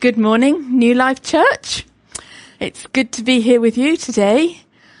Good morning, New Life Church. It's good to be here with you today.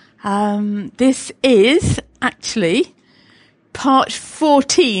 This is actually part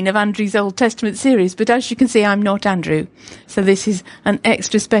 14 of Andrew's Old Testament series, but as you can see, I'm not Andrew. So this is an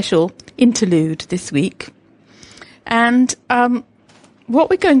extra special interlude this week. And what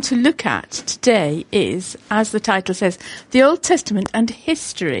we're going to look at today is, as the title says, the Old Testament and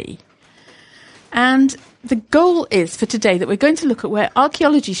history. And the goal is for today that we're going to look at where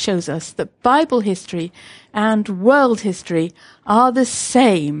archaeology shows us that Bible history and world history are the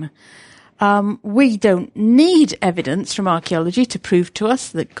same. We don't need evidence from archaeology to prove to us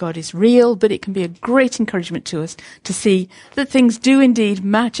that God is real, but it can be a great encouragement to us to see that things do indeed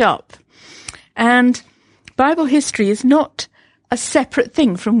match up. And Bible history is not a separate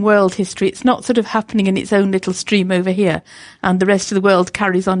thing from world history. It's not sort of happening in its own little stream over here and the rest of the world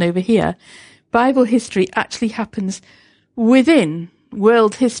carries on over here. Bible history actually happens within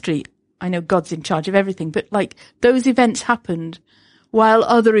world history. I know God's in charge of everything, but like those events happened while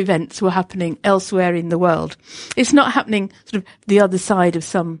other events were happening elsewhere in the world. It's not happening sort of the other side of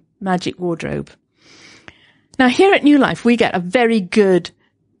some magic wardrobe. Now here at New Life, we get a very good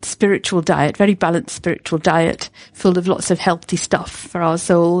spiritual diet, very balanced spiritual diet, full of lots of healthy stuff for our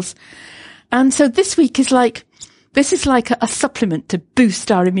souls. And so this week is like, this is like a supplement to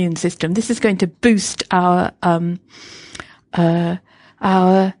boost our immune system. This is going to boost our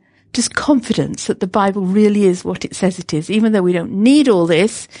just confidence that the Bible really is what it says it is. Even though we don't need all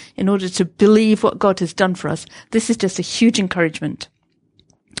this in order to believe what God has done for us, this is just a huge encouragement.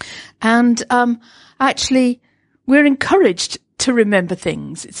 And actually, we're encouraged to remember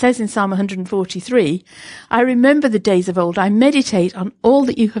things. It says in Psalm 143, I remember the days of old. I meditate on all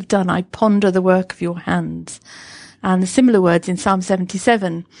that you have done. I ponder the work of your hands. And the similar words in Psalm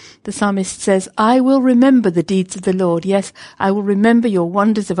 77, the psalmist says, I will remember the deeds of the Lord. Yes, I will remember your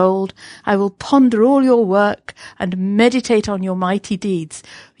wonders of old. I will ponder all your work and meditate on your mighty deeds.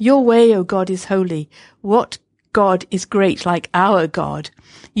 Your way, O God, is holy. What God is great like our God?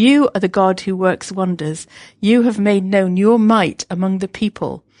 You are the God who works wonders. You have made known your might among the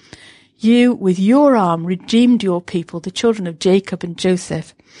people. You, with your arm, redeemed your people, the children of Jacob and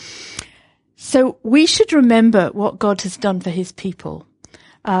Joseph. So we should remember what God has done for his people.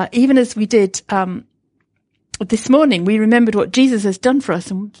 Even as we did this morning, we remembered what Jesus has done for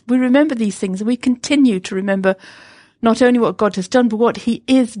us, and we remember these things, and we continue to remember not only what God has done, but what he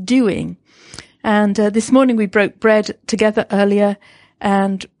is doing. And this morning we broke bread together earlier,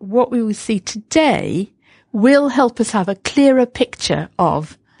 and what we will see today will help us have a clearer picture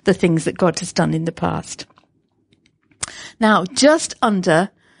of the things that God has done in the past. Now, just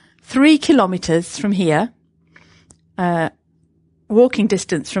under 3 kilometers from here, walking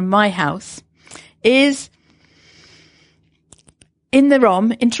distance from my house, is in the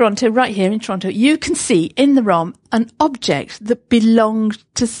ROM in Toronto, right here in Toronto. You can see in the ROM an object that belonged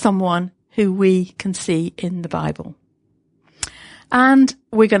to someone who we can see in the Bible. And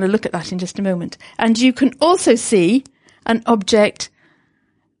we're going to look at that in just a moment. And you can also see an object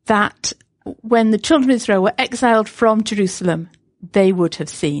that when the children of Israel were exiled from Jerusalem, they would have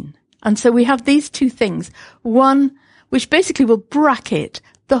seen. And so we have these two things. One, which basically will bracket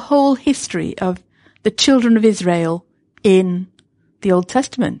the whole history of the children of Israel in the Old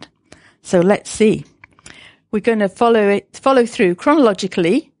Testament. So let's see. We're going to follow through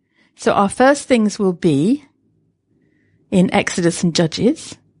chronologically. So our first things will be in Exodus and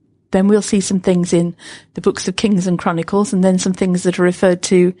Judges. Then we'll see some things in the books of Kings and Chronicles, and then some things that are referred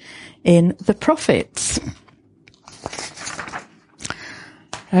to in the prophets.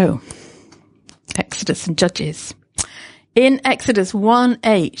 Oh, Exodus and Judges. In Exodus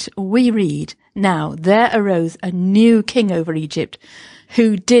 1:8, we read, Now there arose a new king over Egypt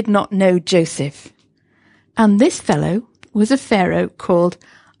who did not know Joseph. And this fellow was a pharaoh called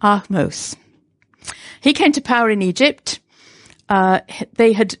Ahmose. He came to power in Egypt.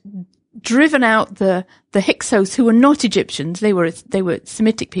 They had driven out the Hyksos, who were not Egyptians. They were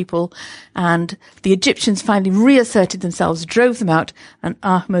Semitic people, and the Egyptians finally reasserted themselves, drove them out, and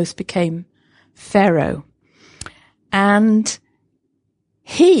Ahmose became pharaoh. And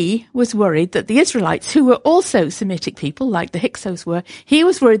he was worried that the Israelites, who were also Semitic people, like the Hyksos were, he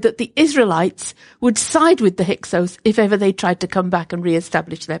was worried that the Israelites would side with the Hyksos if ever they tried to come back and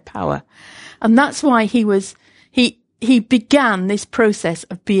reestablish their power. And that's why he began this process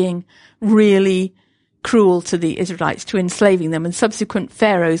of being really cruel to the Israelites, to enslaving them, and subsequent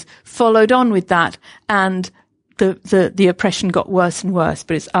pharaohs followed on with that, and the oppression got worse and worse,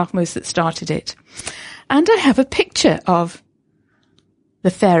 but it's Ahmose that started it. And I have a picture of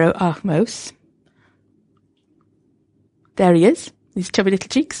the pharaoh Ahmose. There he is. these chubby little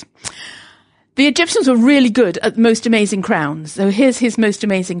cheeks. The Egyptians were really good at most amazing crowns. So here's his most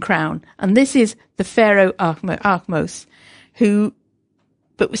amazing crown. And this is the Pharaoh Ahmose,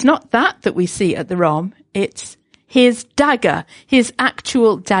 but it's not that we see at the Rom. It's his dagger, his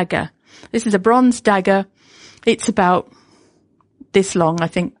actual dagger. This is a bronze dagger. It's about this long, I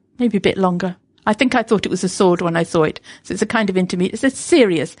think, maybe a bit longer. I think I thought it was a sword when I saw it. So it's a kind of intermediate. This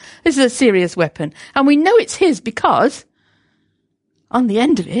is a serious weapon. And we know it's his because on the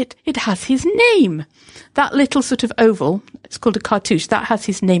end of it, it has his name. That little sort of oval, it's called a cartouche, that has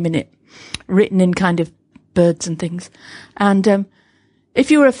his name in it, written in kind of birds and things. And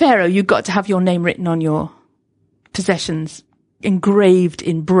if you were a pharaoh, you got to have your name written on your possessions, engraved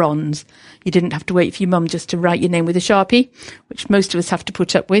in bronze. You didn't have to wait for your mum just to write your name with a Sharpie, which most of us have to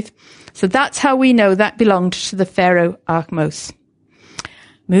put up with. So that's how we know that belonged to the Pharaoh Ahmose.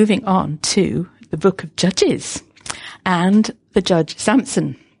 Moving on to the book of Judges and the judge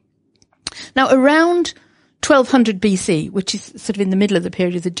Samson. Now, around 1200 BC, which is sort of in the middle of the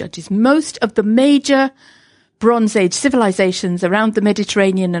period of the Judges, most of the major Bronze Age civilizations around the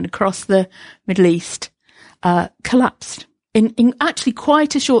Mediterranean and across the Middle East collapsed in actually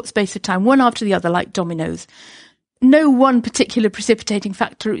quite a short space of time, one after the other, like dominoes. No one particular precipitating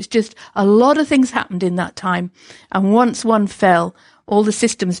factor. It was just a lot of things happened in that time. And once one fell, all the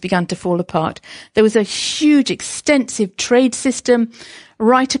systems began to fall apart. There was a huge, extensive trade system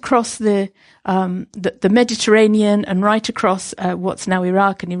right across the Mediterranean and right across what's now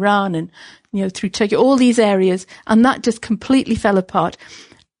Iraq and Iran and, through Turkey, all these areas. And that just completely fell apart.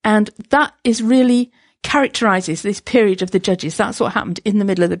 And that is really characterizes this period of the Judges. That's what happened in the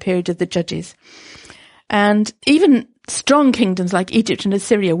middle of the period of the Judges. And even strong kingdoms like Egypt and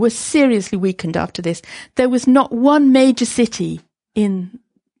Assyria were seriously weakened after this. There was not one major city in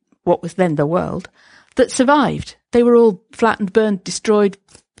what was then the world that survived. They were all flattened, burned, destroyed.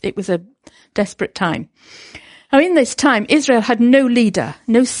 It was a desperate time. Now, in this time, Israel had no leader,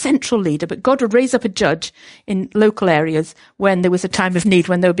 no central leader, but God would raise up a judge in local areas when there was a time of need,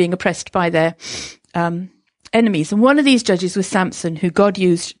 when they were being oppressed by their enemies. And one of these judges was Samson, who God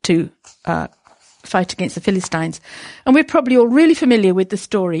used to fight against the Philistines. And we're probably all really familiar with the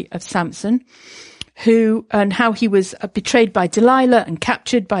story of Samson, and how he was betrayed by Delilah and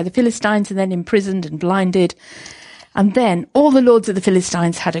captured by the Philistines and then imprisoned and blinded. And then all the lords of the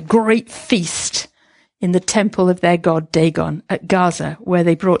Philistines had a great feast in the temple of their god Dagon at Gaza, where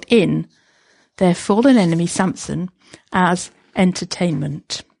they brought in their fallen enemy Samson as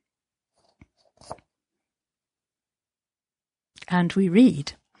entertainment. And we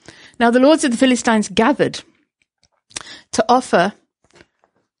read, "Now the lords of the Philistines gathered to offer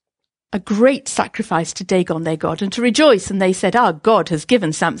a great sacrifice to Dagon their god, and to rejoice. And they said, our God has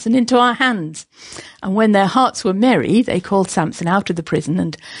given Samson into our hands. And when their hearts were merry, they called Samson out of the prison,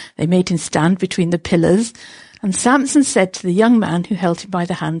 and they made him stand between the pillars. And Samson said to the young man who held him by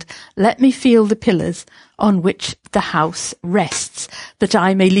the hand, let me feel the pillars on which the house rests, that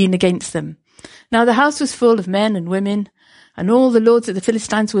I may lean against them. Now the house was full of men and women, and all the lords of the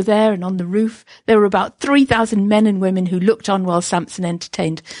Philistines were there, and on the roof there were about 3,000 men and women who looked on while Samson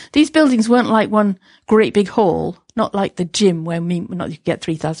entertained. These buildings weren't like one great big hall, not like the gym where you could get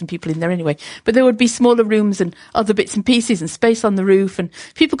 3,000 people in there anyway, but there would be smaller rooms and other bits and pieces and space on the roof, and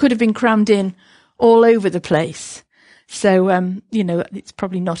people could have been crammed in all over the place. So, it's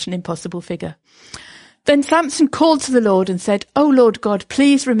probably not an impossible figure. Then Samson called to the Lord and said, O Lord God,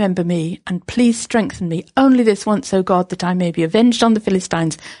 please remember me and please strengthen me. Only this once, O God, that I may be avenged on the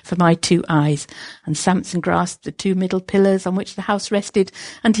Philistines for my 2 eyes. And Samson grasped the 2 middle pillars on which the house rested,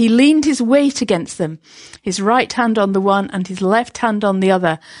 and he leaned his weight against them, his right hand on the one and his left hand on the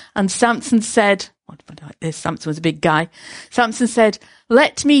other. And Samson said, Samson was a big guy. Samson said,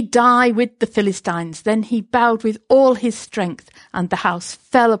 let me die with the Philistines. Then he bowed with all his strength, and the house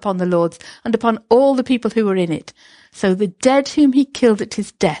fell upon the lords and upon all the people who were in it. So the dead whom he killed at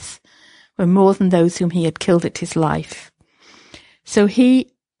his death were more than those whom he had killed at his life. So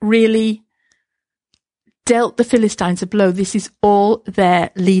he really dealt the Philistines a blow. This is all their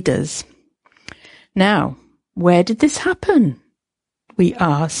leaders. Now, where did this happen? We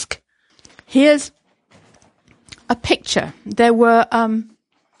ask. Here's a picture. There were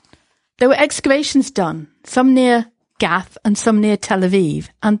excavations done, some near Gath and some near Tel Aviv,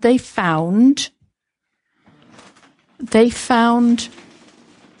 and they found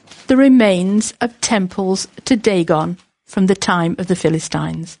the remains of temples to Dagon from the time of the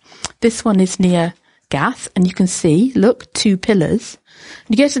Philistines. This one is near Gath, and you can see, look, 2 pillars.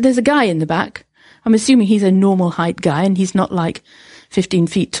 And you guess that there's a guy in the back. I'm assuming he's a normal height guy, and he's not like 15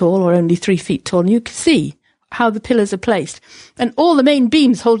 feet tall or only 3 feet tall. And you can see how the pillars are placed. And all the main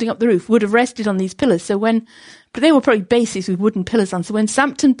beams holding up the roof would have rested on these pillars. But they were probably bases with wooden pillars on. So when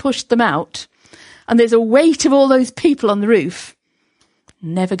Samson pushed them out, and there's a weight of all those people on the roof,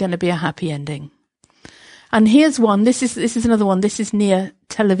 never going to be a happy ending. And here's one. This is another one. This is near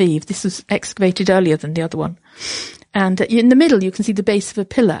Tel Aviv. This was excavated earlier than the other one. And in the middle, you can see the base of a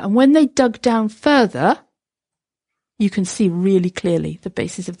pillar. And when they dug down further, you can see really clearly the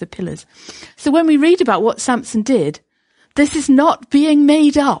bases of the pillars. So when we read about what Samson did, this is not being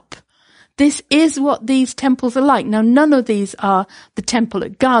made up. This is what these temples are like. Now, none of these are the temple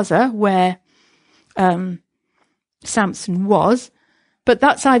at Gaza, where Samson was, but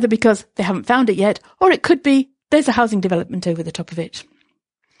that's either because they haven't found it yet, or it could be there's a housing development over the top of it.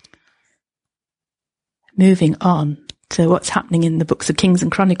 Moving on to what's happening in the books of Kings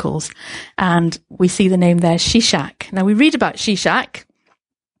and Chronicles, and we see the name there, Shishak. Now we read about Shishak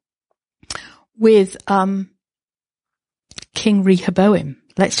with King Rehoboam.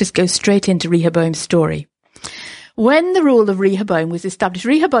 Let's just go straight into Rehoboam's story. When the rule of Rehoboam was established,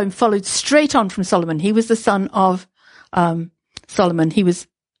 Rehoboam followed straight on from Solomon. He was the son of Solomon. He was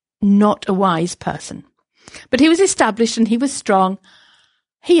not a wise person, but he was established and he was strong.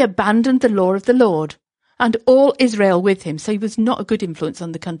 He abandoned the law of the Lord and all Israel with him. So he was not a good influence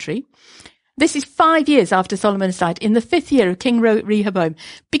on the country. This is 5 years after Solomon died, in the 5th year of King Rehoboam.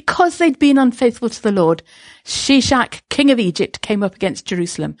 Because they'd been unfaithful to the Lord, Shishak, king of Egypt, came up against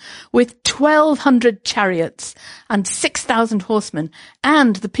Jerusalem with 1,200 chariots and 6,000 horsemen.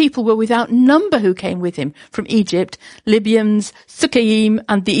 And the people were without number who came with him from Egypt, Libyans, Sukkiim,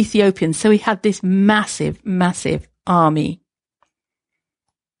 and the Ethiopians. So he had this massive, massive army.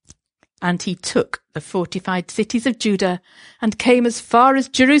 And he took the fortified cities of Judah and came as far as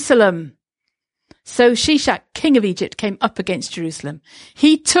Jerusalem. So Shishak, king of Egypt, came up against Jerusalem.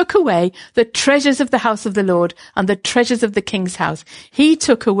 He took away the treasures of the house of the Lord and the treasures of the king's house. He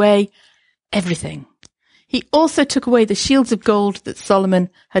took away everything. He also took away the shields of gold that Solomon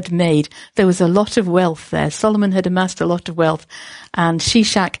had made. There was a lot of wealth there. Solomon had amassed a lot of wealth, and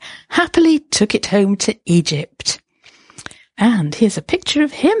Shishak happily took it home to Egypt. And here's a picture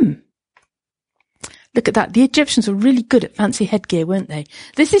of him. Look at that. The Egyptians were really good at fancy headgear, weren't they?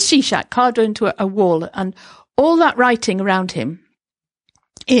 This is Shishak carved into a wall, and all that writing around him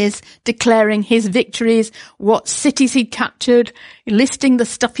is declaring his victories, what cities he'd captured, listing the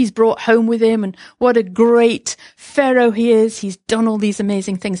stuff he's brought home with him, and what a great pharaoh he is. He's done all these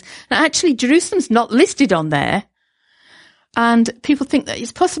amazing things. Now, actually, Jerusalem's not listed on there, and people think that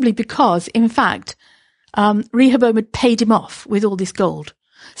it's possibly because, in fact, Rehoboam had paid him off with all this gold.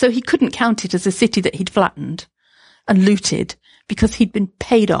 So he couldn't count it as a city that he'd flattened and looted because he'd been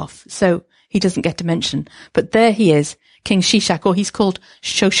paid off. So he doesn't get a mention. But there he is, King Shishak, or he's called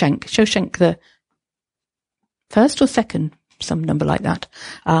Shoshank. Shoshank the first or second, some number like that,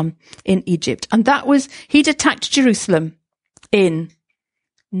 in Egypt. And he'd attacked Jerusalem in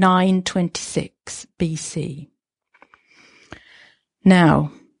 926 BC.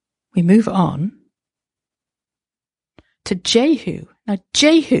 Now, we move on to Jehu. Now,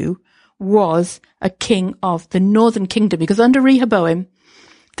 Jehu was a king of the northern kingdom, because under Rehoboam,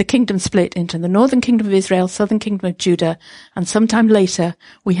 the kingdom split into the northern kingdom of Israel, southern kingdom of Judah, and sometime later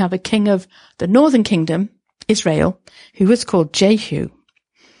we have a king of the northern kingdom, Israel, who was called Jehu.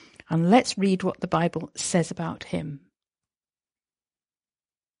 And let's read what the Bible says about him.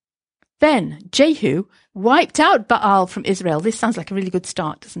 Then Jehu wiped out Baal from Israel. This sounds like a really good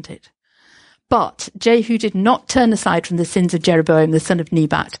start, doesn't it? But Jehu did not turn aside from the sins of Jeroboam, the son of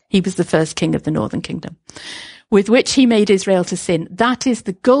Nebat. He was the first king of the northern kingdom, with which he made Israel to sin. That is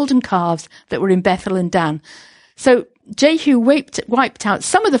the golden calves that were in Bethel and Dan. So Jehu wiped out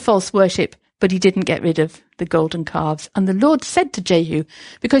some of the false worship, but he didn't get rid of the golden calves. And the Lord said to Jehu,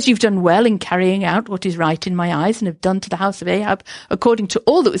 because you've done well in carrying out what is right in my eyes and have done to the house of Ahab according to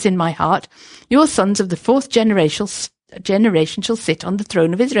all that was in my heart, your sons of the fourth generation shall sit on the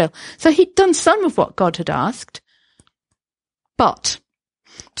throne of Israel. So he'd done some of what God had asked. But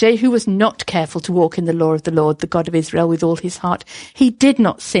Jehu was not careful to walk in the law of the Lord, the God of Israel, with all his heart. He did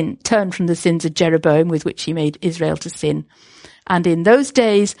not turn from the sins of Jeroboam, with which he made Israel to sin. And in those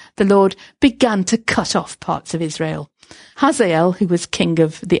days, the Lord began to cut off parts of Israel. Hazael, who was king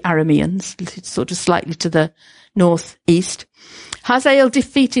of the Arameans, sort of slightly to the northeast, Hazael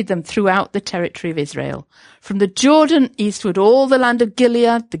defeated them throughout the territory of Israel. From the Jordan eastward, all the land of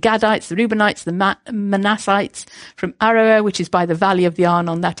Gilead, the Gadites, the Reubenites, the Manassites, from Aroer, which is by the valley of the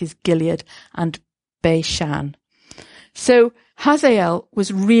Arnon, that is Gilead, and Bashan. So Hazael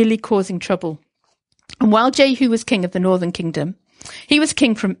was really causing trouble. And while Jehu was king of the northern kingdom, He was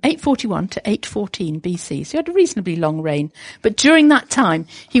king from 841 to 814 BC, so he had a reasonably long reign. But during that time,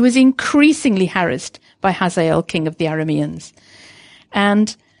 he was increasingly harassed by Hazael, king of the Arameans.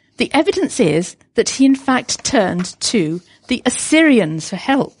 And the evidence is that he in fact turned to the Assyrians for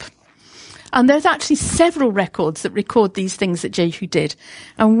help. And there's actually several records that record these things that Jehu did.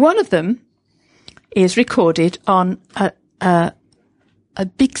 And one of them is recorded on a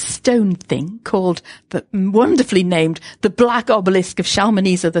big stone thing called, but wonderfully named, the Black Obelisk of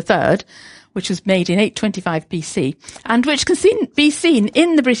Shalmaneser III, which was made in 825 BC, and which can be seen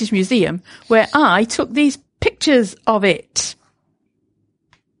in the British Museum, where I took these pictures of it.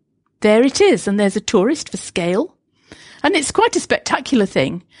 There it is, and there's a tourist for scale. And it's quite a spectacular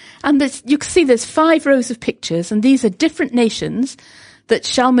thing. And you can see there's 5 rows of pictures, and these are different nations that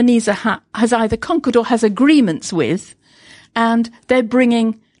Shalmaneser has either conquered or has agreements with, and they're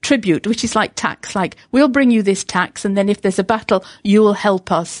bringing tribute, which is like tax, like, we'll bring you this tax, and then if there's a battle, you'll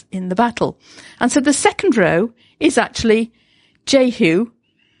help us in the battle. And so the second row is actually Jehu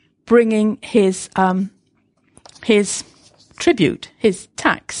bringing his tribute, his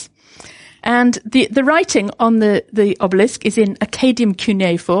tax. And the writing on the obelisk is in Akkadian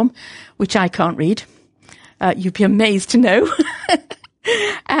cuneiform, which I can't read. You'd be amazed to know.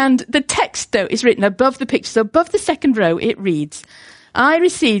 And the text, though, is written above the picture. So above the second row, it reads, I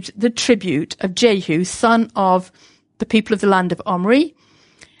received the tribute of Jehu, son of the people of the land of Omri,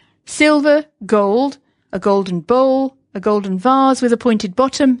 silver, gold, a golden bowl, a golden vase with a pointed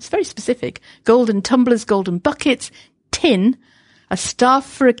bottom. It's very specific. Golden tumblers, golden buckets, tin, a staff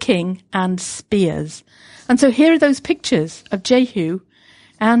for a king, and spears. And so here are those pictures of Jehu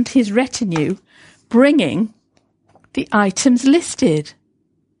and his retinue bringing the items listed.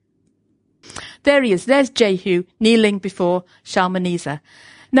 There he is. There's Jehu kneeling before Shalmaneser.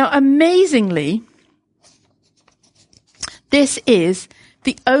 Now, amazingly, this is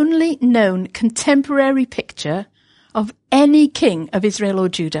the only known contemporary picture of any king of Israel or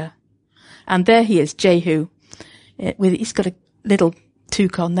Judah. And there he is, Jehu. He's got a little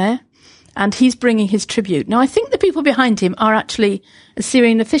toque on there, and he's bringing his tribute. Now, I think the people behind him are actually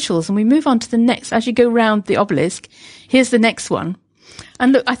Assyrian officials, and we move on to the next. As you go round the obelisk, here's the next one.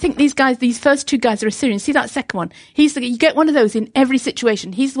 And look, I think these first 2 guys are Assyrian. See that second one? You get one of those in every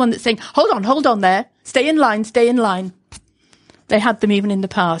situation. He's the one that's saying, hold on there. Stay in line, stay in line. They had them even in the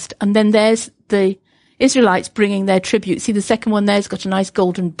past. And then there's the Israelites bringing their tribute. See the second one there's got a nice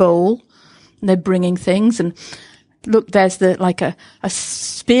golden bowl, and they're bringing things. And look, there's a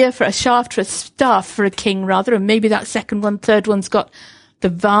spear for a shaft for a staff for a king rather. And maybe that second one, third one's got the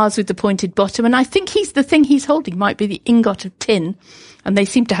vase with the pointed bottom. And I think the thing he's holding might be the ingot of tin. And they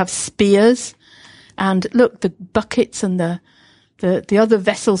seem to have spears. And look, the buckets and the other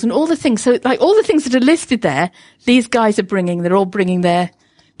vessels and all the things. So like all the things that are listed there, these guys are they're all bringing their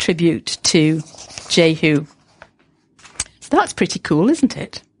tribute to Jehu. So that's pretty cool, isn't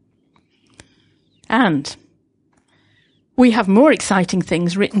it? And we have more exciting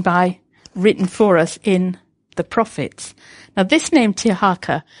things written for us in the prophets. Now, this name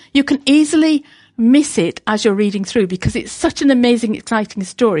Tirhakah, you can easily miss it as you're reading through because it's such an amazing, exciting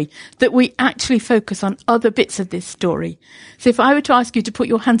story that we actually focus on other bits of this story. So if I were to ask you to put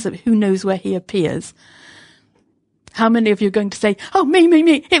your hands up, who knows where he appears? How many of you are going to say, oh,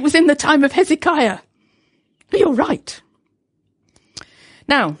 me, it was in the time of Hezekiah? You're right.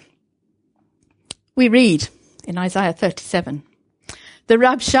 Now, we read in Isaiah 37, the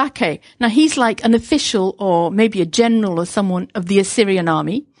Rabshakeh. Now, he's like an official or maybe a general or someone of the Assyrian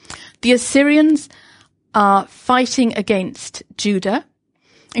army. The Assyrians are fighting against Judah.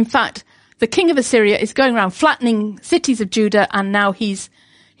 In fact, the king of Assyria is going around flattening cities of Judah, and now he's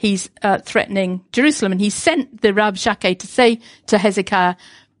threatening Jerusalem. And he sent the Rabshakeh to say to Hezekiah,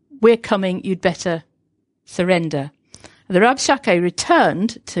 we're coming, you'd better surrender. The Rabshakeh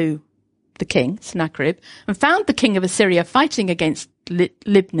returned to the king, Sennacherib, and found the king of Assyria fighting against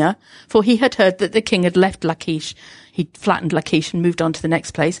Libnah, for he had heard that the king had left Lachish. He'd flattened Lachish and moved on to the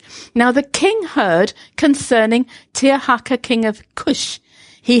next place. Now the king heard concerning Tirhakah, king of Cush.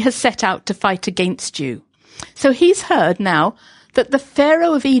 He has set out to fight against you. So he's heard now that the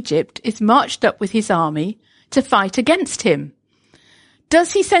Pharaoh of Egypt is marched up with his army to fight against him.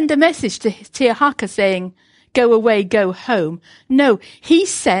 Does he send a message to Tirhakah saying, go away, go home? No,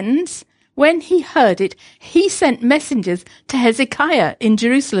 when he heard it, he sent messengers to Hezekiah in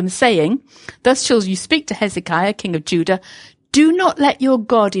Jerusalem saying, thus shall you speak to Hezekiah, king of Judah, do not let your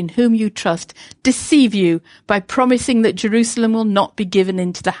God in whom you trust deceive you by promising that Jerusalem will not be given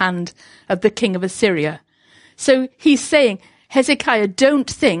into the hand of the king of Assyria. So he's saying, Hezekiah, don't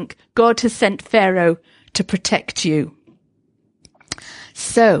think God has sent Pharaoh to protect you.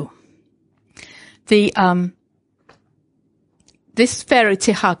 So, this Pharaoh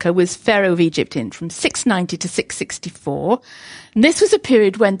Tirhaka was Pharaoh of Egypt from 690 to 664. And this was a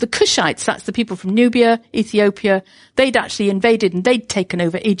period when the Cushites, that's the people from Nubia, Ethiopia, they'd actually invaded and they'd taken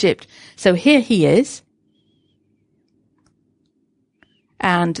over Egypt. So here he is.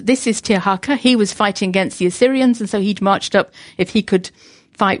 And this is Tirhaka. He was fighting against the Assyrians, and so he'd marched up. If he could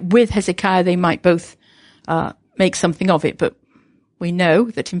fight with Hezekiah, they might both make something of it. But we know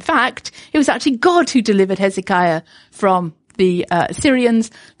that, in fact, it was actually God who delivered Hezekiah from the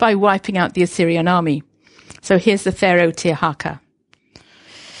Assyrians by wiping out the Assyrian army. So here's the Pharaoh Tirhaka.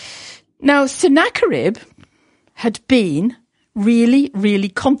 Now, Sennacherib had been really, really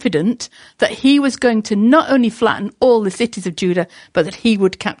confident that he was going to not only flatten all the cities of Judah, but that he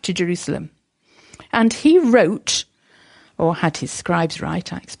would capture Jerusalem. And he wrote, or had his scribes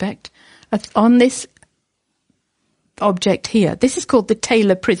write, I expect, on this object here. This is called the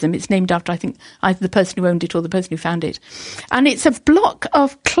Taylor Prism. It's named after, I think, either the person who owned it or the person who found it. And it's a block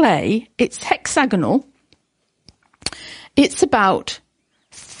of clay. It's hexagonal. It's about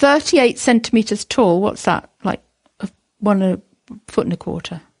 38 centimetres tall. What's that? Like a foot and a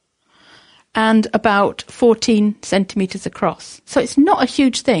quarter. And about 14 centimetres across. So it's not a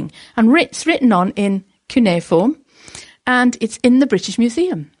huge thing. And it's written on in cuneiform. And it's in the British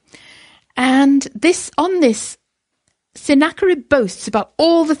Museum. And on this, Sennacherib boasts about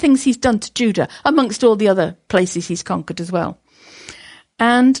all the things he's done to Judah, amongst all the other places he's conquered as well.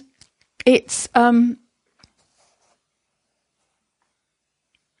 And it's,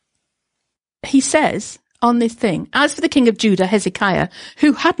 he says on this thing, as for the king of Judah, Hezekiah,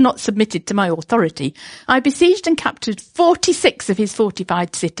 who had not submitted to my authority, I besieged and captured 46 of his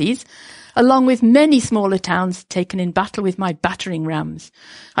fortified cities, along with many smaller towns taken in battle with my battering rams.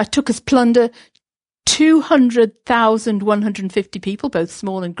 I took as plunder 200,150 people, both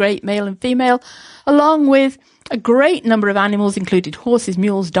small and great, male and female, along with a great number of animals, including horses,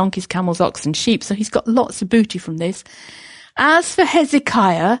 mules, donkeys, camels, oxen, sheep. So he's got lots of booty from this. As for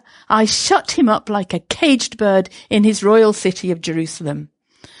Hezekiah, I shut him up like a caged bird in his royal city of Jerusalem.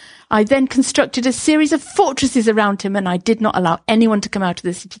 I then constructed a series of fortresses around him, and I did not allow anyone to come out of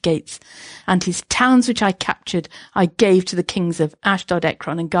the city gates. And his towns which I captured, I gave to the kings of Ashdod,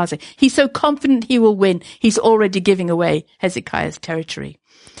 Ekron, and Gaza. He's so confident he will win, he's already giving away Hezekiah's territory.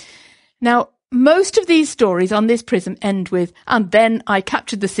 Now, most of these stories on this prism end with, and then I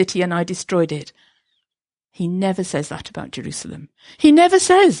captured the city and I destroyed it. He never says that about Jerusalem. He never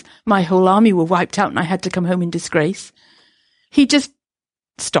says, my whole army were wiped out and I had to come home in disgrace. He just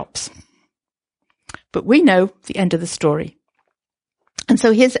stops. But we know the end of the story. And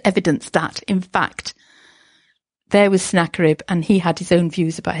so here's evidence that, in fact, there was Sennacherib and he had his own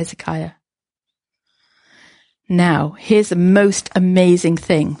views about Hezekiah. Now, here's the most amazing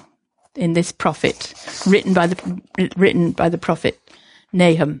thing in this prophet, written by the prophet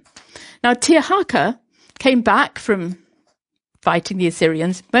Nahum. Now, Tirhaka came back from fighting the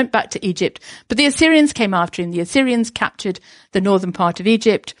Assyrians, went back to Egypt, but the Assyrians came after him. The Assyrians captured the northern part of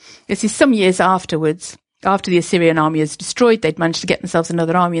Egypt. This is some years afterwards. After the Assyrian army was destroyed, they'd managed to get themselves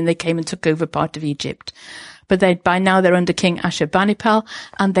another army and they came and took over part of Egypt. But by now they're under King Ashurbanipal,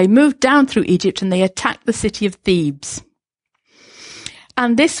 and they moved down through Egypt and they attacked the city of Thebes.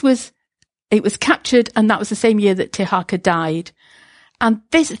 And it was captured, and that was the same year that Tirhaka died. And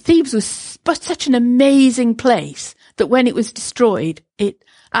Thebes was such an amazing place that when it was destroyed, it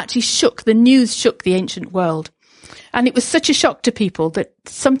actually the news shook the ancient world. And it was such a shock to people that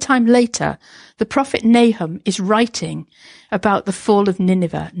sometime later, the prophet Nahum is writing about the fall of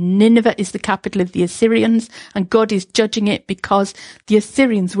Nineveh. Nineveh is the capital of the Assyrians, and God is judging it because the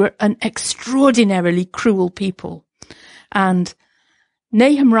Assyrians were an extraordinarily cruel people. And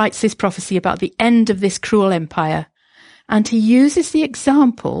Nahum writes this prophecy about the end of this cruel empire. And he uses the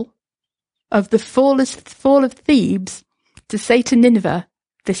example of the fall of Thebes to say to Nineveh,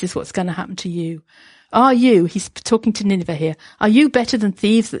 this is what's going to happen to you. Are you, he's talking to Nineveh here, are you better than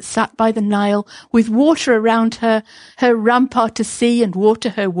Thebes that sat by the Nile with water around her rampart to sea and water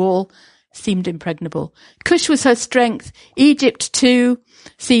her wall seemed impregnable? Cush was her strength, Egypt too.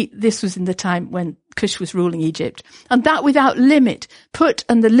 See, this was in the time when Cush was ruling Egypt. And that without limit. Put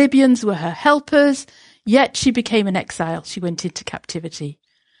and the Libyans were her helpers. Yet she became an exile. She went into captivity.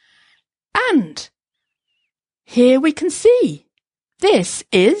 And here we can see this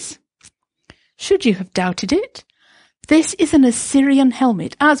is, should you have doubted it, this is an Assyrian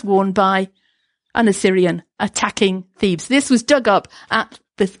helmet as worn by an Assyrian attacking Thebes. This was dug up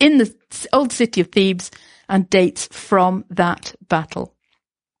in the old city of Thebes and dates from that battle.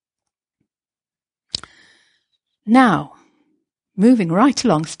 Now, moving right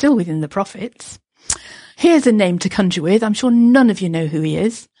along, still within the prophets. Here's a name to conjure with. I'm sure none of you know who he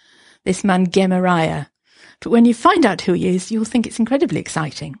is. This man Gemariah. But when you find out who he is, you'll think it's incredibly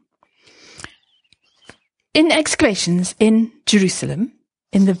exciting. In excavations in Jerusalem,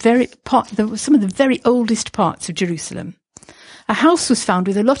 in some of the very oldest parts of Jerusalem, a house was found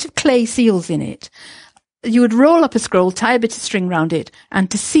with a lot of clay seals in it. You would roll up a scroll, tie a bit of string round it,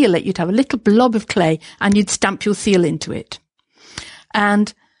 and to seal it, you'd have a little blob of clay, and you'd stamp your seal into it.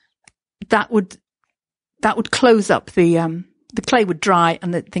 And that would close up the clay would dry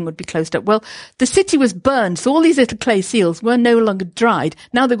and the thing would be closed up. Well, the city was burned, so all these little clay seals were no longer dried.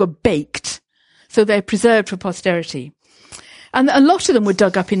 Now they were baked, so they're preserved for posterity. And a lot of them were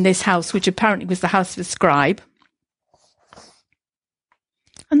dug up in this house, which apparently was the house of a scribe.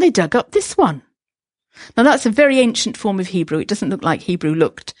 And they dug up this one. Now, that's a very ancient form of Hebrew. It doesn't look like Hebrew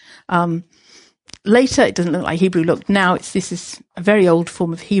looked. Later, it doesn't look like Hebrew looked. Now, this is a very old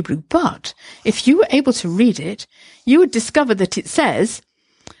form of Hebrew. But if you were able to read it, you would discover that it says,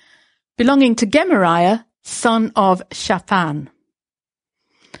 belonging to Gemariah, son of Shaphan.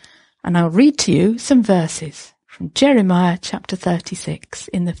 And I'll read to you some verses from Jeremiah chapter 36.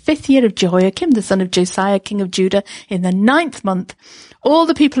 In the 5th year of Jehoiakim, the son of Josiah, king of Judah, in the 9th month, all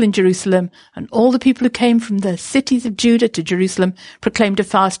the people in Jerusalem and all the people who came from the cities of Judah to Jerusalem proclaimed a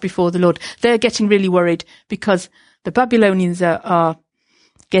fast before the Lord. They're getting really worried because the Babylonians are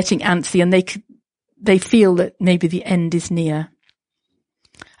getting antsy and they feel that maybe the end is near.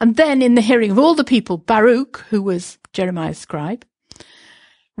 And then in the hearing of all the people, Baruch, who was Jeremiah's scribe,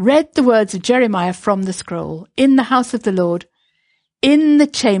 read the words of Jeremiah from the scroll in the house of the Lord, in the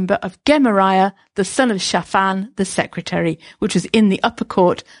chamber of Gemariah, the son of Shaphan, the secretary, which was in the upper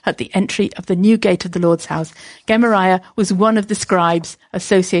court at the entry of the new gate of the Lord's house. Gemariah was one of the scribes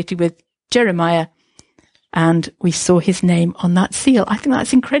associated with Jeremiah, and we saw his name on that seal. I think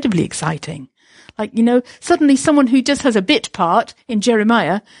that's incredibly exciting. Like, suddenly someone who just has a bit part in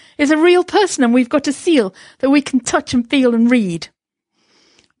Jeremiah is a real person, and we've got a seal that we can touch and feel and read.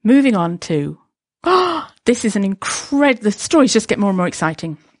 Moving on to, this is the stories just get more and more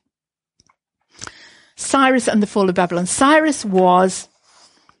exciting. Cyrus and the fall of Babylon. Cyrus was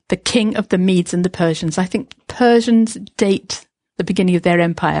the king of the Medes and the Persians. I think Persians date the beginning of their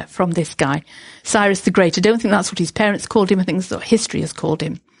empire from this guy, Cyrus the Great. I don't think that's what his parents called him. I think that's what history has called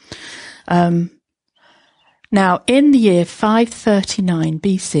him. Now, in the year 539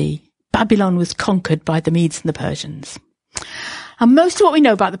 BC, Babylon was conquered by the Medes and the Persians. And most of what we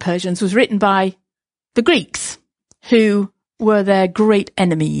know about the Persians was written by the Greeks, who were their great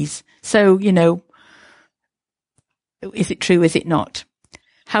enemies. So, is it true, is it not?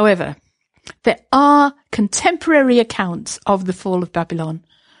 However, there are contemporary accounts of the fall of Babylon,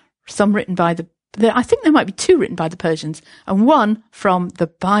 some written by I think there might be 2 written by the Persians, and 1 from the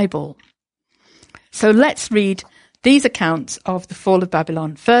Bible. So let's read these accounts of the fall of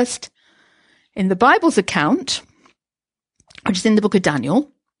Babylon. First, in the Bible's account, which is in the book of Daniel,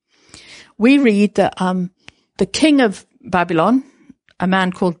 we read that the king of Babylon, a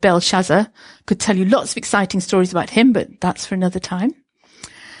man called Belshazzar, could tell you lots of exciting stories about him, but that's for another time.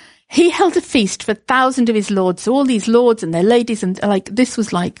 He held a feast for 1,000 of his lords, so all these lords and their ladies, and this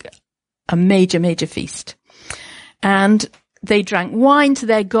was like a major, major feast. And they drank wine to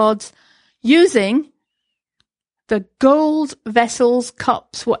their gods using the gold vessels,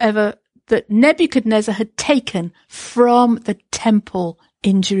 cups, whatever, that Nebuchadnezzar had taken from the temple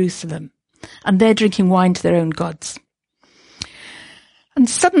in Jerusalem. And they're drinking wine to their own gods. And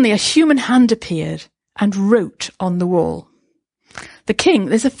suddenly a human hand appeared and wrote on the wall. The king,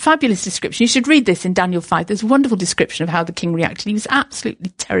 there's a fabulous description. You should read this in Daniel 5. There's a wonderful description of how the king reacted. He was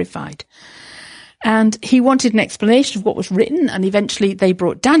absolutely terrified. And he wanted an explanation of what was written, and eventually they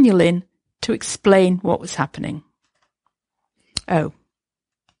brought Daniel in to explain what was happening.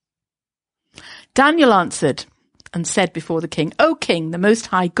 Daniel answered and said before the king, O king, the most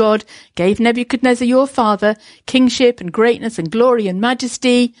high God gave Nebuchadnezzar your father kingship and greatness and glory and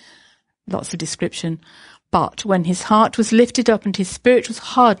majesty. Lots of description. But when his heart was lifted up and his spirit was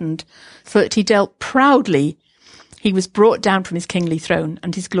hardened so that he dealt proudly, he was brought down from his kingly throne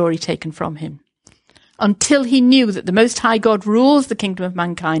and his glory taken from him. Until he knew that the Most High God rules the kingdom of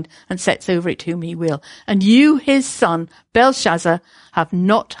mankind and sets over it whom he will. And you, his son, Belshazzar, have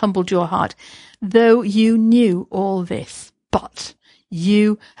not humbled your heart, though you knew all this. But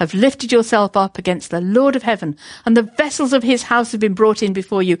you have lifted yourself up against the Lord of heaven, and the vessels of his house have been brought in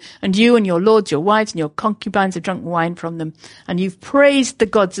before you, and you and your lords, your wives, and your concubines have drunk wine from them. And you've praised the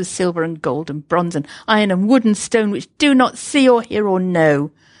gods of silver and gold and bronze and iron and wood and stone, which do not see or hear or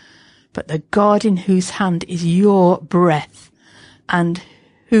know. But the God in whose hand is your breath and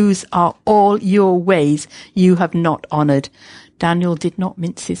whose are all your ways you have not honoured. Daniel did not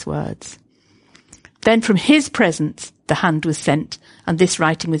mince his words. Then from his presence the hand was sent, and this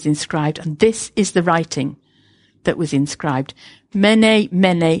writing was inscribed, and this is the writing that was inscribed: Mene,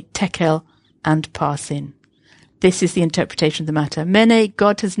 Mene, Tekel, and Parsin. This is the interpretation of the matter. Mene,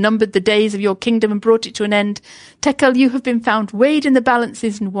 God has numbered the days of your kingdom and brought it to an end. Tekel, you have been found weighed in the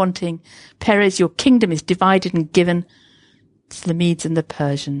balances and wanting. Perez, your kingdom is divided and given to the Medes and the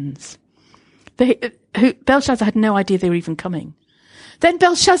Persians. Belshazzar had no idea they were even coming. Then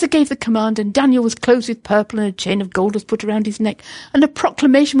Belshazzar gave the command, and Daniel was clothed with purple, and a chain of gold was put around his neck, and a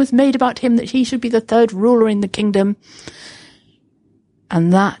proclamation was made about him that he should be the third ruler in the kingdom.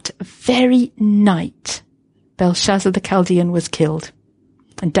 And that very night, Belshazzar the Chaldean was killed,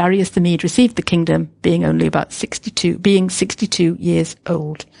 and Darius the Mede received the kingdom, being 62 years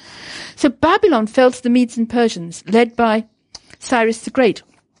old. So Babylon fell to the Medes and Persians, led by Cyrus the Great.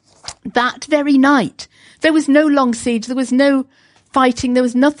 That very night, there was no long siege, there was no fighting, there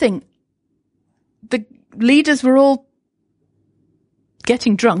was nothing. The leaders were all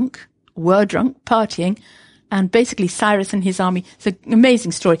partying, and basically Cyrus and his army, it's an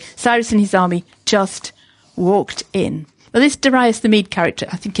amazing story, Cyrus and his army just walked in. Well, this Darius the Mede character,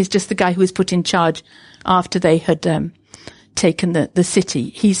 I think, is just the guy who was put in charge after they had taken the city.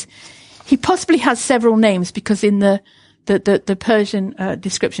 He possibly has several names, because in the Persian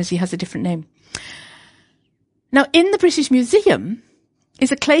descriptions he has a different name. Now, in the British Museum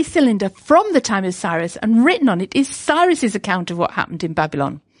is a clay cylinder from the time of Cyrus, and written on it is Cyrus's account of what happened in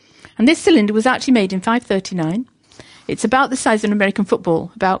Babylon. And this cylinder was actually made in 539. It's about the size of an American football,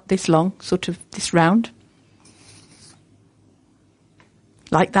 about this long, sort of this round.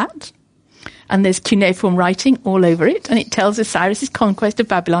 Like that. And there's cuneiform writing all over it, and it tells of Cyrus's conquest of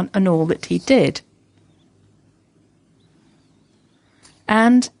Babylon and all that he did.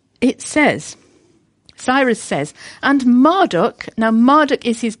 And it says, Cyrus says, and Marduk, now Marduk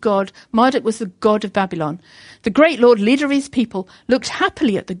is his god, Marduk was the god of Babylon, the great lord, leader of his people, looked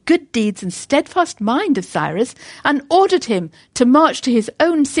happily at the good deeds and steadfast mind of Cyrus, and ordered him to march to his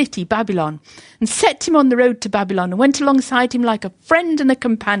own city, Babylon, and set him on the road to Babylon, and went alongside him like a friend and a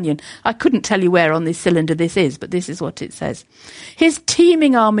companion. I couldn't tell you where on this cylinder this is, but this is what it says. His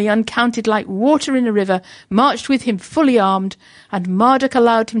teeming army, uncounted like water in a river, marched with him fully armed, and Marduk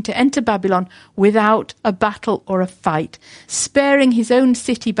allowed him to enter Babylon without a battle or a fight, sparing his own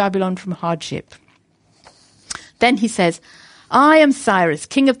city, Babylon, from hardship. Then he says, I am Cyrus,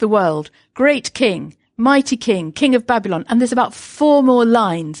 king of the world, great king, mighty king, king of Babylon. And there's about 4 more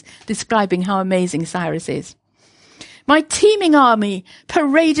lines describing how amazing Cyrus is. My teeming army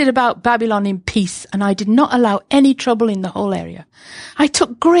paraded about Babylon in peace, and I did not allow any trouble in the whole area. I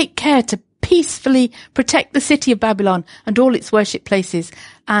took great care to peacefully protect the city of Babylon and all its worship places.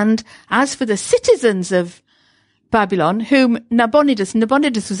 And as for the citizens of Babylon, whom Nabonidus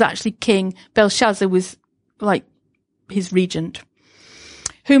was actually king, Belshazzar was like his regent,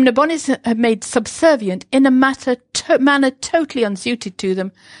 whom Nabonidus had made subservient in a manner totally unsuited to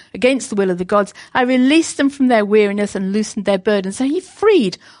them, against the will of the gods, I released them from their weariness and loosened their burdens. So he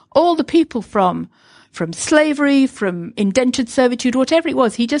freed all the people from slavery, from indentured servitude, whatever it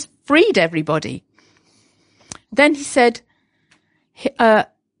was. He just freed everybody. Then he said, he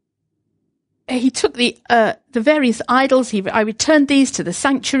took the various idols. I returned these to the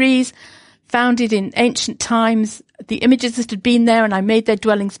sanctuaries founded in ancient times, the images that had been there, and I made their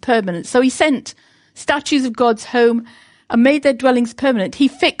dwellings permanent. So he sent statues of gods home and made their dwellings permanent. He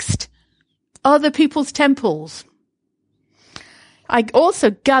fixed other people's temples. I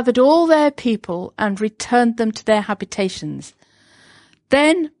also gathered all their people and returned them to their habitations.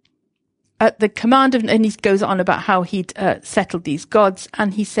 Then, at the command of, and he goes on about how he'd settled these gods,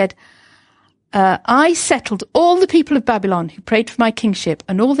 and he said, I settled all the people of Babylon who prayed for my kingship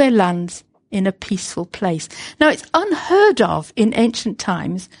and all their lands in a peaceful place. Now, it's unheard of in ancient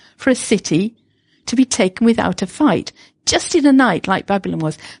times for a city to be taken without a fight, just in a night like Babylon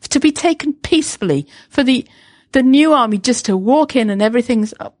was, to be taken peacefully, for the new army just to walk in and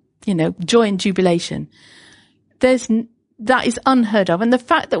everything's, joy and jubilation. That is unheard of. And the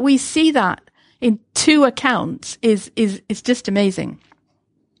fact that we see that in 2 accounts is just amazing.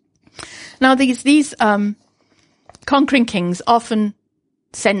 Now, these conquering kings often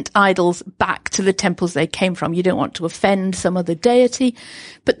sent idols back to the temples they came from. You don't want to offend some other deity.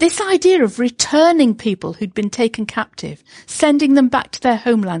 But this idea of returning people who'd been taken captive, sending them back to their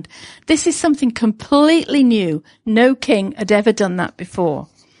homeland, this is something completely new. No king had ever done that before.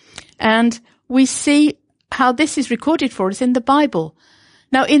 And we see how this is recorded for us in the Bible.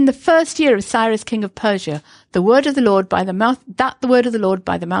 Now in the first year of Cyrus king of Persia, the word of the Lord by the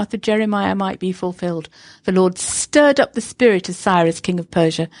mouth of Jeremiah might be fulfilled. The Lord stirred up the spirit of Cyrus king of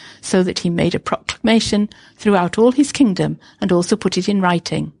Persia, so that he made a proclamation throughout all his kingdom, and also put it in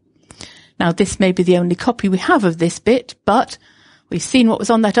writing. Now this may be the only copy we have of this bit, but we've seen what was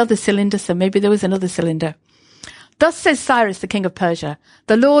on that other cylinder, so maybe there was another cylinder. Thus says Cyrus the king of Persia,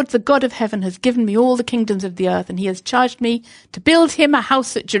 the Lord, the God of heaven, has given me all the kingdoms of the earth, and he has charged me to build him a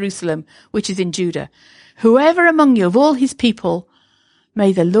house at Jerusalem, which is in Judah. Whoever among you of all his people,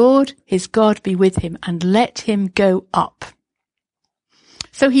 may the Lord his God be with him, and let him go up.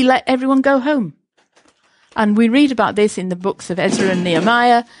 So he let everyone go home. And we read about this in the books of Ezra and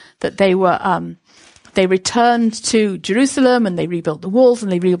Nehemiah, that they returned to Jerusalem, and they rebuilt the walls,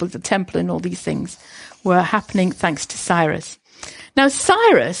 and they rebuilt the temple, and all these things were happening thanks to Cyrus. Now,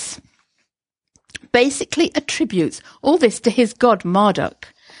 Cyrus basically attributes all this to his god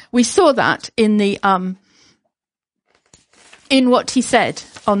Marduk. We saw that in the in what he said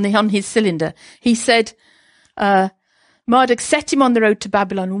on his cylinder. He said, Marduk set him on the road to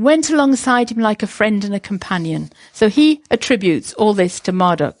Babylon and went alongside him like a friend and a companion. So he attributes all this to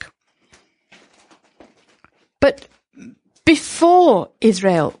Marduk. But before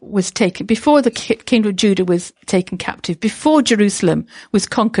Israel was taken, before the kingdom of Judah was taken captive, before Jerusalem was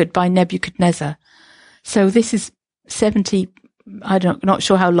conquered by Nebuchadnezzar, so this is 70, not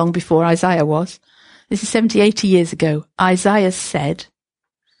sure how long before Isaiah was. This is 70, 80 years ago. Isaiah said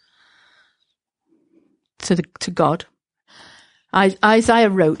to God, Isaiah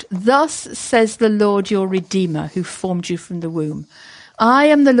wrote, "Thus says the Lord your Redeemer, who formed you from the womb. I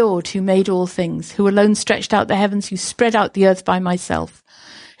am the Lord who made all things, who alone stretched out the heavens, who spread out the earth by myself,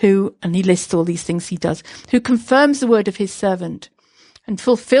 who," and he lists all these things he does, "who confirms the word of his servant and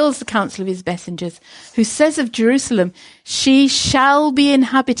fulfills the counsel of his messengers, who says of Jerusalem, she shall be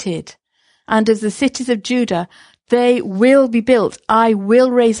inhabited, and of the cities of Judah, they will be built. I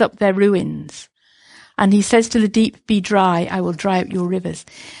will raise up their ruins. And he says to the deep, be dry, I will dry up your rivers."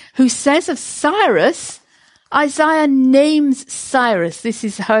 Who says of Cyrus, Isaiah names Cyrus. This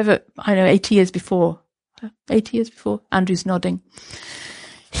is, however, 80 years before. 80 years before. Andrew's nodding.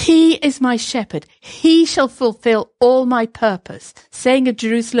 "He is my shepherd. He shall fulfill all my purpose. Saying of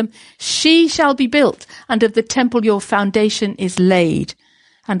Jerusalem, she shall be built, and of the temple your foundation is laid."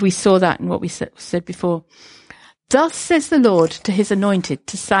 And we saw that in what we said before. "Thus says the Lord to his anointed,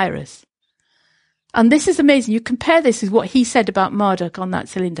 to Cyrus." And this is amazing. You compare this with what he said about Marduk on that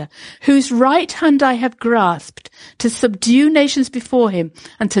cylinder. "Whose right hand I have grasped, to subdue nations before him,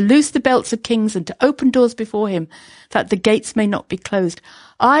 and to loose the belts of kings, and to open doors before him, that the gates may not be closed.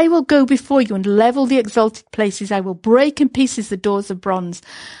 I will go before you and level the exalted places. I will break in pieces the doors of bronze,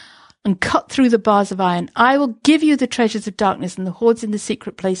 and cut through the bars of iron. I will give you the treasures of darkness and the hoards in the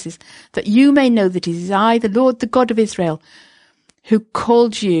secret places, that you may know that it is I, the Lord, the God of Israel, who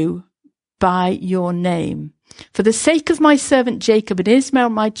called you by your name. For the sake of my servant Jacob and Israel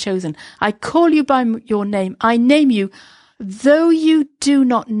my chosen, I call you by your name. I name you, though you do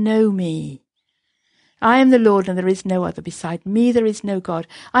not know me. I am the Lord, and there is no other. Beside me there is no God.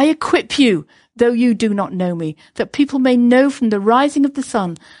 I equip you, though you do not know me, that people may know from the rising of the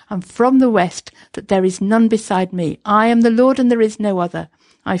sun and from the west that there is none beside me. I am the Lord, and there is no other.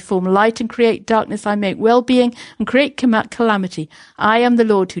 I form light and create darkness. I make well-being and create calamity. I am the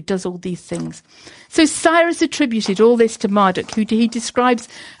Lord who does all these things." So Cyrus attributed all this to Marduk, who he describes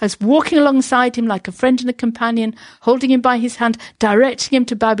as walking alongside him like a friend and a companion, holding him by his hand, directing him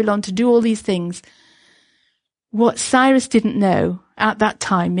to Babylon to do all these things. What Cyrus didn't know at that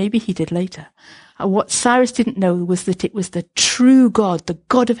time, maybe he did later, what Cyrus didn't know was that it was the true God, the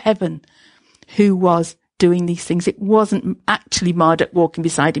God of heaven, who was doing these things. It wasn't actually Marduk walking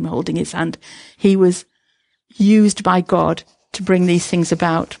beside him holding his hand. He was used by God to bring these things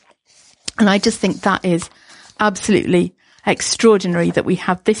about. And I just think that is absolutely extraordinary that we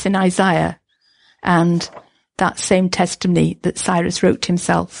have this in Isaiah and that same testimony that Cyrus wrote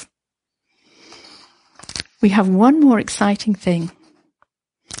himself. We have one more exciting thing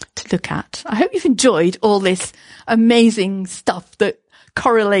to look at. I hope you've enjoyed all this amazing stuff that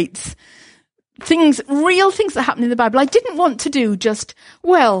correlates things, real things that happen in the Bible. I didn't want to do just,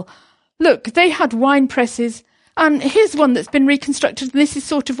 well, look, they had wine presses, and here's one that's been reconstructed, and this is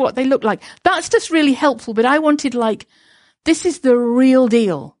sort of what they look like. That's just really helpful, but I wanted, this is the real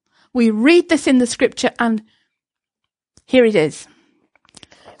deal. We read this in the scripture, and here it is.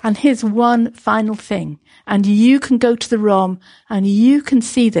 And here's one final thing, and you can go to the ROM, and you can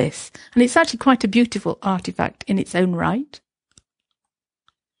see this, and it's actually quite a beautiful artifact in its own right.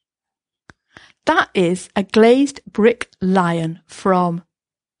 That is a glazed brick lion from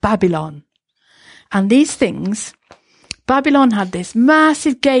Babylon. And these things, Babylon had this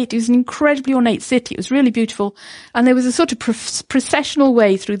massive gate. It was an incredibly ornate city. It was really beautiful. And there was a sort of processional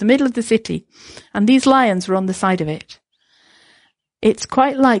way through the middle of the city. And these lions were on the side of it. It's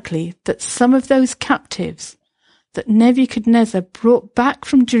quite likely that some of those captives that Nebuchadnezzar brought back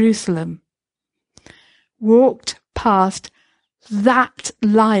from Jerusalem walked past that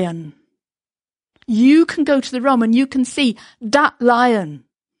lion. You can go to the Rom and you can see that lion.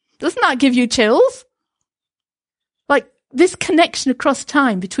 Doesn't that give you chills? Like this connection across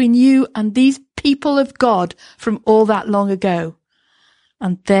time between you and these people of God from all that long ago.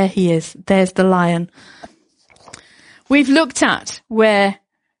 And there he is. There's the lion. We've looked at where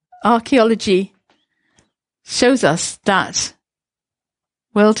archaeology shows us that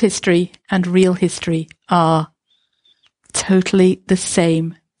world history and real history are totally the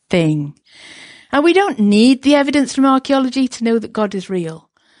same thing. And we don't need the evidence from archaeology to know that God is real.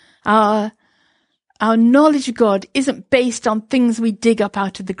 Our knowledge of God isn't based on things we dig up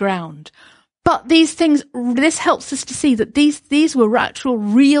out of the ground. But these things, this helps us to see that these were actual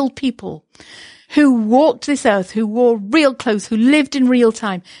real people who walked this earth, who wore real clothes, who lived in real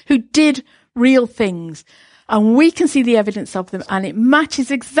time, who did real things. And we can see the evidence of them, and it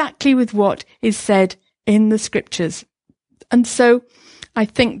matches exactly with what is said in the scriptures. And so I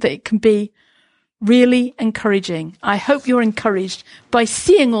think that it can be really encouraging. I hope you're encouraged by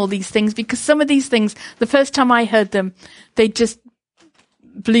seeing all these things, because some of these things, the first time I heard them, they just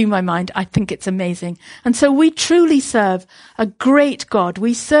blew my mind. I think it's amazing. And so we truly serve a great God.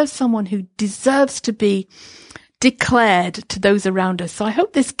 We serve someone who deserves to be declared to those around us. So I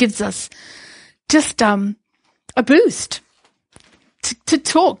hope this gives us just a boost to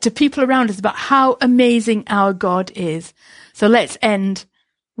talk to people around us about how amazing our God is. So let's end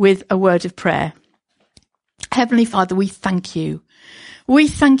with a word of prayer. Heavenly Father, we thank you. We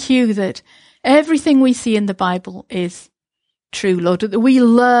thank you that everything we see in the Bible is true, Lord, that we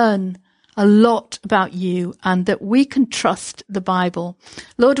learn a lot about you and that we can trust the Bible.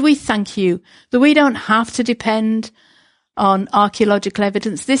 Lord, we thank you that we don't have to depend on archaeological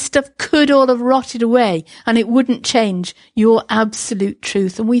evidence. This stuff could all have rotted away and it wouldn't change your absolute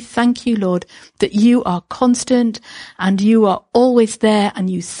truth. And we thank you, Lord, that you are constant and you are always there and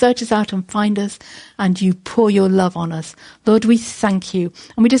you search us out and find us and you pour your love on us. Lord, we thank you.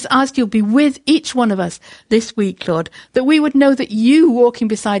 And we just ask you'll be with each one of us this week, Lord, that we would know that you walking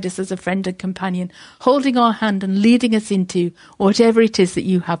beside us as a friend and companion, holding our hand and leading us into whatever it is that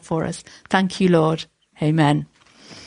you have for us. Thank you, Lord. Amen.